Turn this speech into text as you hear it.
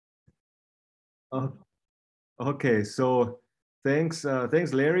Uh, okay, so thanks,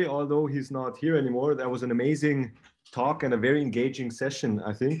 Larry. Although he's not here anymore, that was an amazing talk and a very engaging session,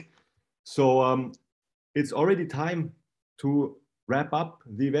 I think. So it's already time to wrap up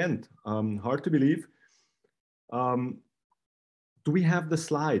the event. Hard to believe. Um, do we have the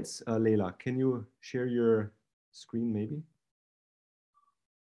slides, Leila? Can you share your screen, maybe?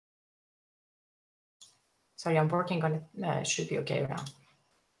 Sorry, I'm working on it. Should be okay now.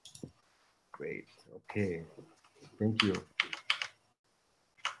 Great. Okay. Thank you.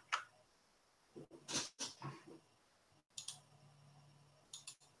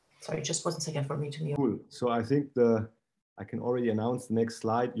 Sorry, just 1 second for me to mute. Cool. So I think I can already announce the next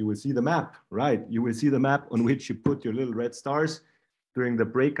slide. You will see the map, right? You will see the map on which you put your little red stars during the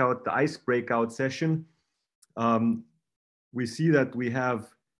breakout, the ice breakout session. We see that we have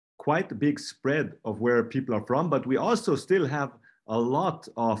quite a big spread of where people are from, but we also still have a lot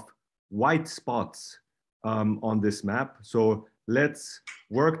of white spots on this map. So let's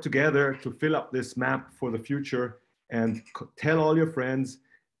work together to fill up this map for the future and tell all your friends,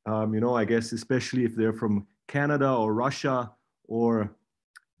 I guess especially if they're from Canada or Russia or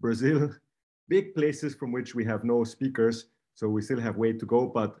Brazil, big places from which we have no speakers. So we still have way to go,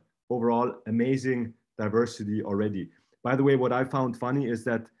 but overall amazing diversity already. By the way, what I found funny is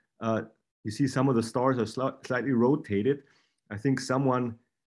that you see some of the stars are slightly rotated. I think someone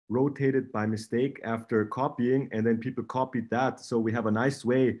rotated by mistake after copying, and then people copied that. So we have a nice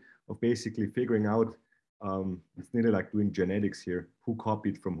way of basically figuring out, it's nearly like doing genetics here, who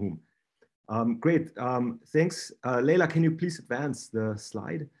copied from whom. Great, thanks. Leila, can you please advance the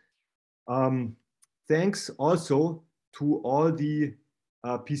slide? Thanks also to all the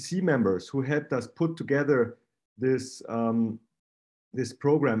PC members who helped us put together this this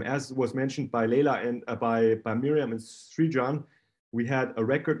program. As was mentioned by Leila and by Miriam and Srijan, we had a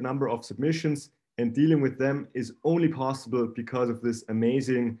record number of submissions, and dealing with them is only possible because of this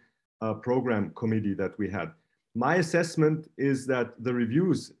amazing program committee that we had. My assessment is that the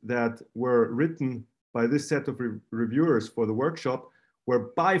reviews that were written by this set of reviewers for the workshop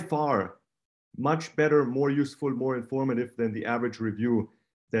were by far much better, more useful, more informative than the average review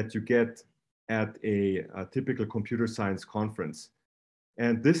that you get at a typical computer science conference.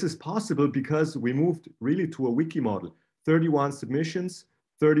 And this is possible because we moved really to a wiki model. 31 submissions,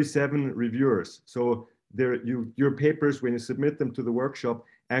 37 reviewers. So your papers, when you submit them to the workshop,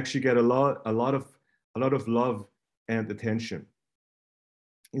 actually get a lot of love and attention.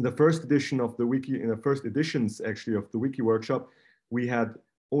 In the first edition of the wiki, in the first editions actually of the wiki workshop, we had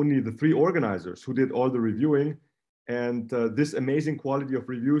only the 3 organizers who did all the reviewing. And this amazing quality of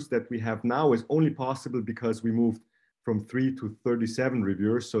reviews that we have now is only possible because we moved from 3 to 37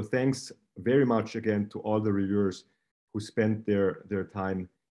 reviewers. So thanks very much again to all the reviewers who spent their time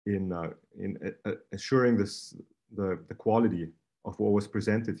in assuring the quality of what was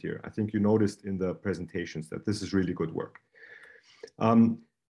presented here. I think you noticed in the presentations that this is really good work.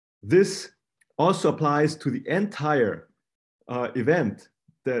 This also applies to the entire event.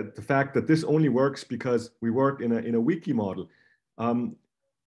 The fact that this only works because we work in a wiki model.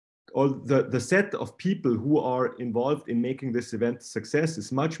 All the set of people who are involved in making this event a success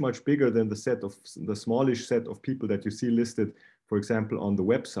is much, much bigger than the smallish set of people that you see listed, for example, on the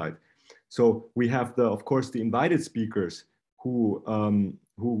website. So we have of course, the invited speakers who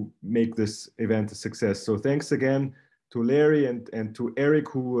make this event a success. So thanks again to Larry and to Eric,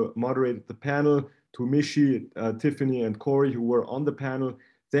 who moderated the panel, to Mishi, Tiffany, and Corey, who were on the panel.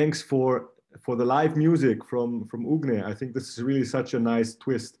 Thanks for the live music from Ugne. I think this is really such a nice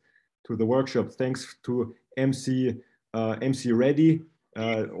twist to the workshop. Thanks to MC Reddy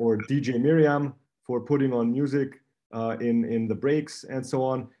or DJ Miriam for putting on music in the breaks and so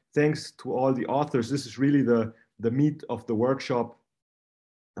on. Thanks to all the authors. This is really the meat of the workshop.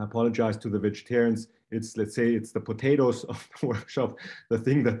 I apologize to the vegetarians. Let's say it's the potatoes of the workshop, the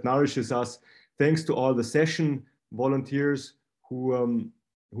thing that nourishes us. Thanks to all the session volunteers who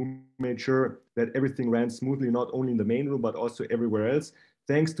made sure that everything ran smoothly, not only in the main room, but also everywhere else.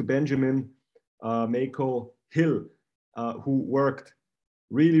 Thanks to Benjamin, Mako, Hill, who worked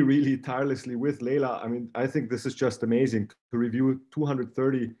really, really tirelessly with Leila. I mean, I think this is just amazing to review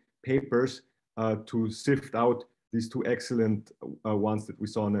 230 papers to sift out these 2 excellent ones that we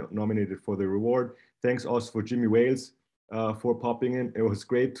saw nominated for the reward. Thanks also for Jimmy Wales for popping in. It was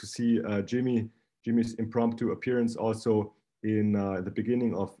great to see Jimmy's impromptu appearance also in the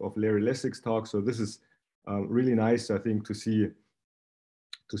beginning of Larry Lessig's talk. So this is really nice, I think, to see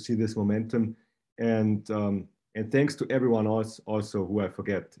this momentum. And thanks to everyone else also who I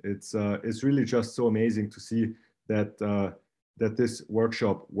forget. It's really just so amazing to see that that this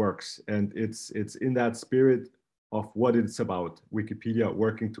workshop works. And it's in that spirit of what it's about, Wikipedia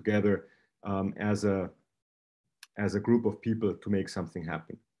working together as a group of people to make something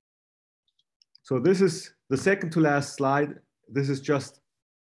happen. So this is the second to last slide. This is just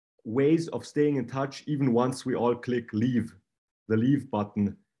ways of staying in touch even once we all click leave, the leave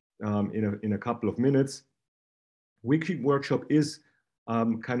button in a couple of minutes. Wiki Workshop is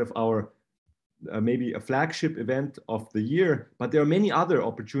kind of our maybe a flagship event of the year, but there are many other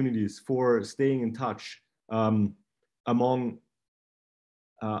opportunities for staying in touch among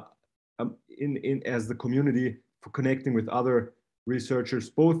as the community, for connecting with other researchers,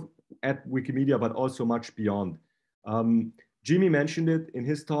 both at Wikimedia, but also much beyond. Jimmy mentioned it in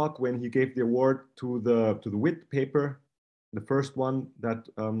his talk when he gave the award to the WIT paper, the first one that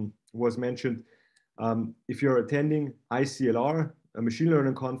was mentioned. If you're attending ICLR, a machine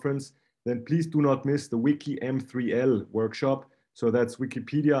learning conference, then please do not miss the Wiki M3L workshop. So that's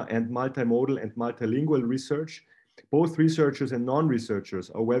Wikipedia and multimodal and multilingual research. Both researchers and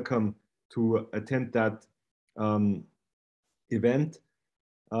non-researchers are welcome to attend that event.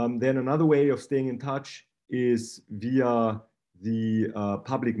 Then another way of staying in touch is via the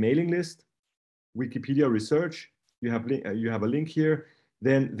public mailing list, Wikipedia Research. You have a link here.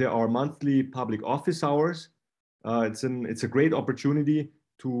 Then there are monthly public office hours. It's a great opportunity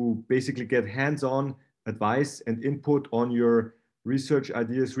to basically get hands-on advice and input on your research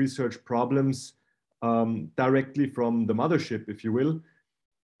ideas, research problems directly from the mothership, if you will.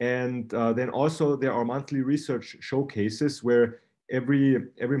 And then also there are monthly research showcases where every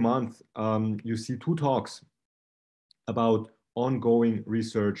month you see 2 talks about ongoing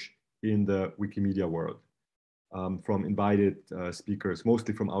research in the Wikimedia world from invited speakers,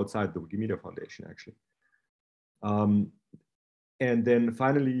 mostly from outside the Wikimedia Foundation, actually. And then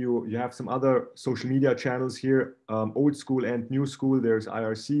finally, you have some other social media channels here, old school and new school. There's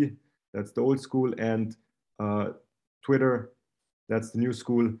IRC, that's the old school, and Twitter, that's the new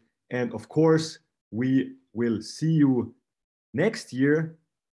school. And of course, we will see you next year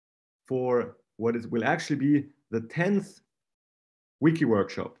for what will actually be the 10th Wiki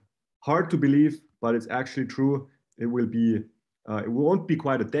Workshop. Hard to believe, but it's actually true. It will be, it won't be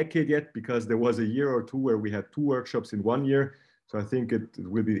quite a decade yet, because there was a year or two where we had 2 workshops in 1 year. So I think it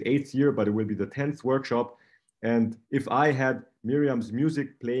will be the 8th year, but it will be the 10th workshop. And if I had Miriam's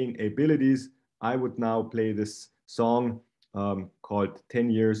music playing abilities, I would now play this song called 10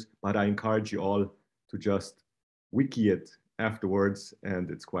 Years, but I encourage you all to just wiki it afterwards, and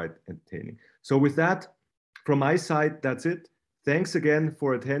it's quite entertaining. So with that, from my side, that's it. Thanks again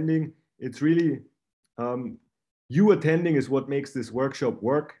for attending. It's really, you attending is what makes this workshop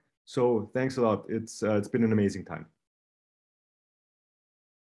work. So thanks a lot. It's been an amazing time.